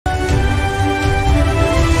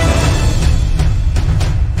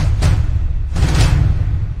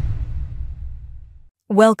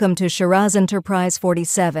Welcome to Shiraz Enterprise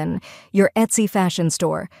 47, your Etsy fashion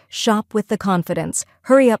store. Shop with the confidence.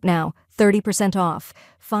 Hurry up now, 30% off.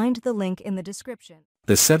 Find the link in the description.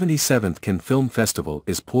 The 77th Cannes Film Festival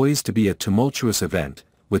is poised to be a tumultuous event,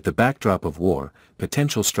 with the backdrop of war,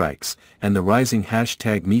 potential strikes, and the rising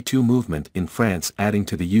 #MeToo movement in France adding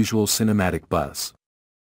to the usual cinematic buzz.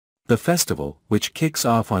 The festival, which kicks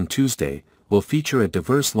off on Tuesday, will feature a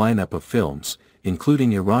diverse lineup of films,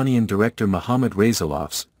 including Iranian director Mohammad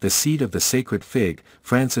Rezalov's The Seed of the Sacred Fig,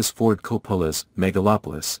 Francis Ford Coppola's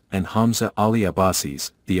Megalopolis, and Hamza Ali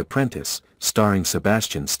Abbasi's The Apprentice, starring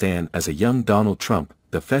Sebastian Stan as a young Donald Trump.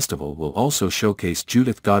 The festival will also showcase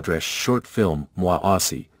Judith Godrèche's short film Moi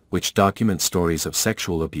Aussi, which documents stories of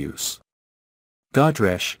sexual abuse.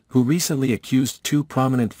 Godrèche, who recently accused two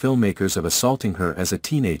prominent filmmakers of assaulting her as a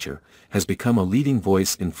teenager, has become a leading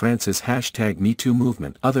voice in France's #MeToo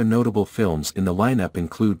movement. Other notable films in the lineup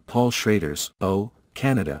include Paul Schrader's Oh,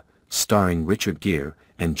 Canada, starring Richard Gere,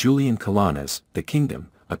 and Julian Colana's The Kingdom,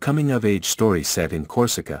 a coming-of-age story set in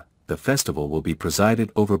Corsica. The festival will be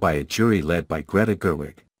presided over by a jury led by Greta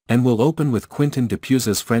Gerwig, and will open with Quentin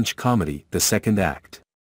Dupieux's French comedy The Second Act.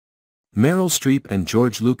 Meryl Streep and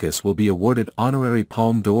George Lucas will be awarded honorary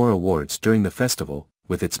Palme d'Or awards during the festival.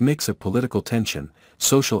 With its mix of political tension,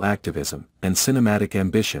 social activism, and cinematic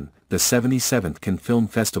ambition, the 77th Cannes Film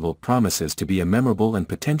Festival promises to be a memorable and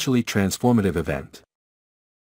potentially transformative event.